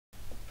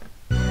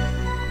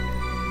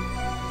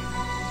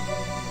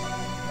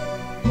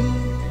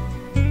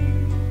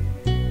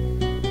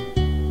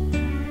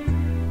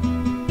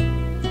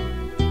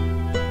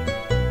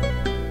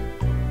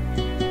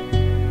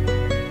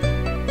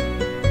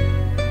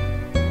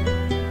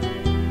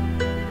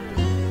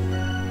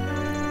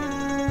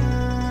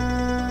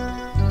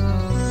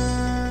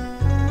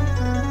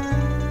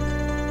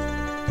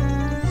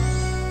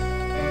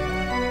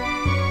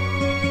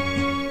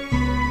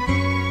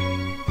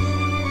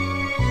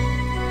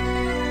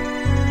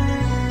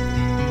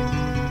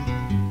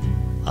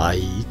あ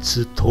い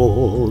つ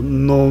と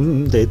飲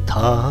んで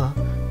た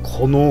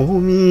この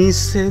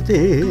店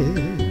で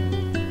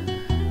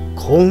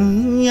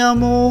今夜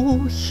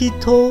も一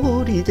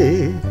人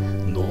で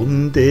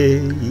飲んで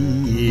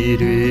い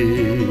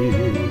る。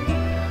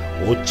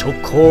おちょ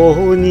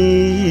こ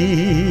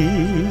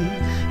に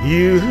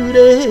揺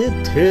れ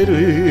て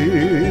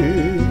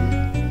る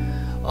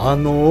あ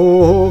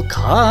の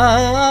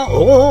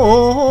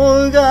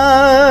顔が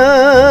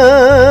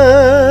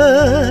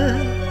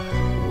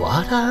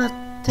笑っ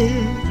て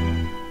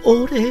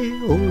俺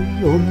を呼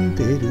ん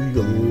でる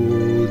よ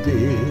うで、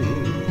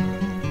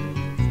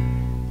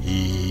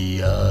いい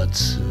や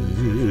つ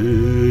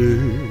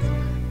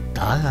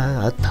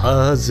だっ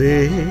た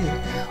ぜ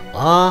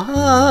あ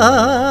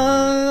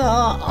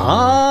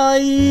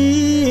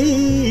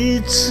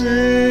いつ。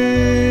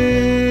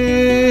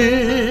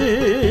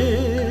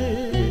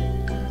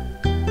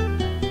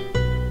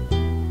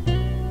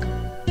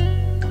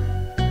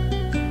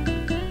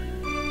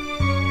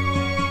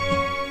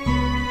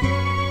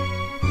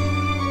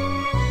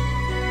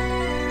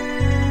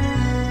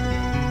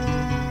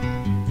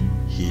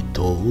一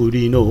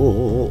人の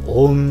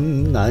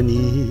女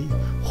に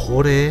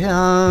惚れ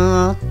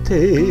合っ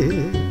て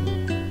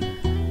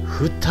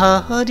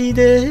二人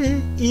で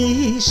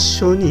一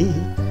緒に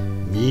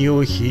身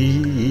を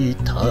引い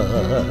た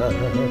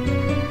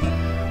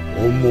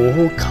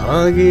面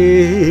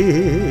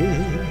影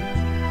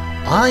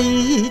相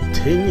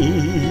手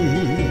に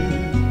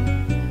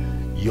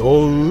酔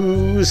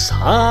う酒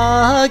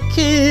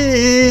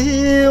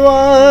は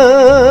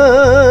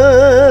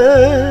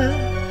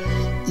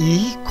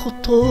いいこ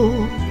と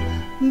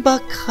ば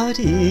か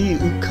り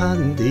浮か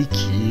んで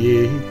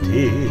消え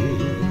て、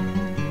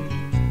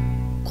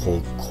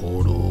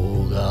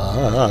心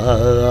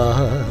が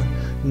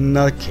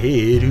泣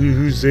け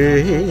る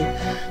ぜ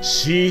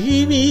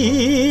し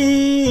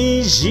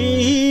み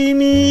じ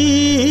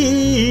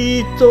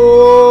み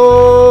と。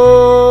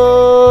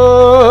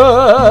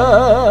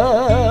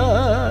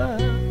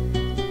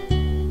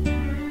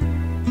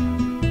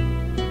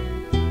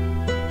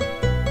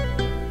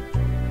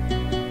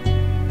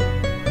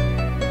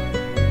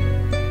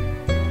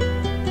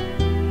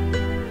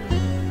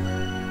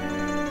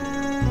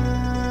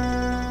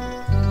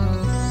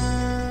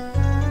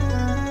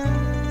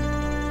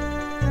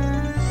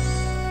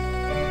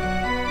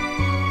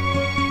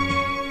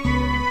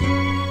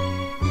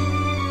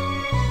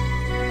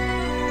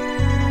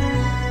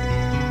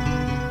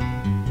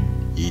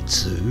い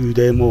つ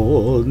で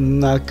も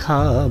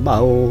仲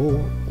間を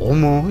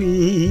思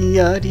い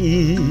や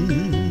り、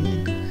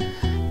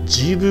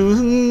自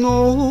分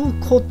の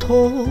こ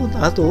と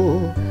な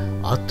ど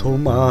後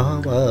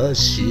回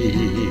し、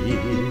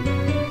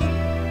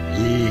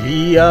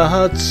いい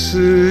や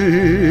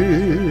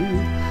つ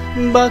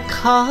ば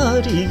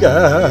かり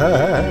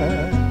が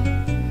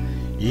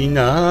い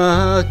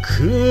な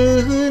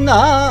く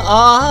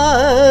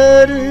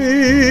なる。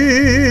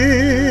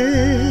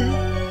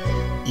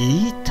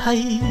言いた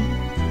い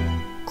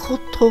こ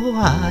と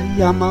は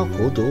山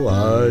ほど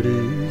あ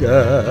る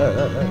が、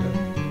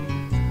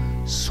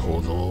そ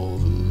のう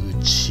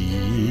ち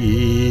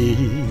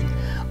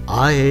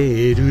会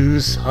える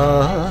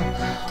さ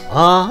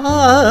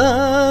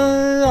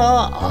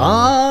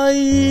あ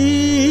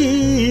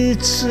い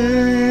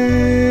つ。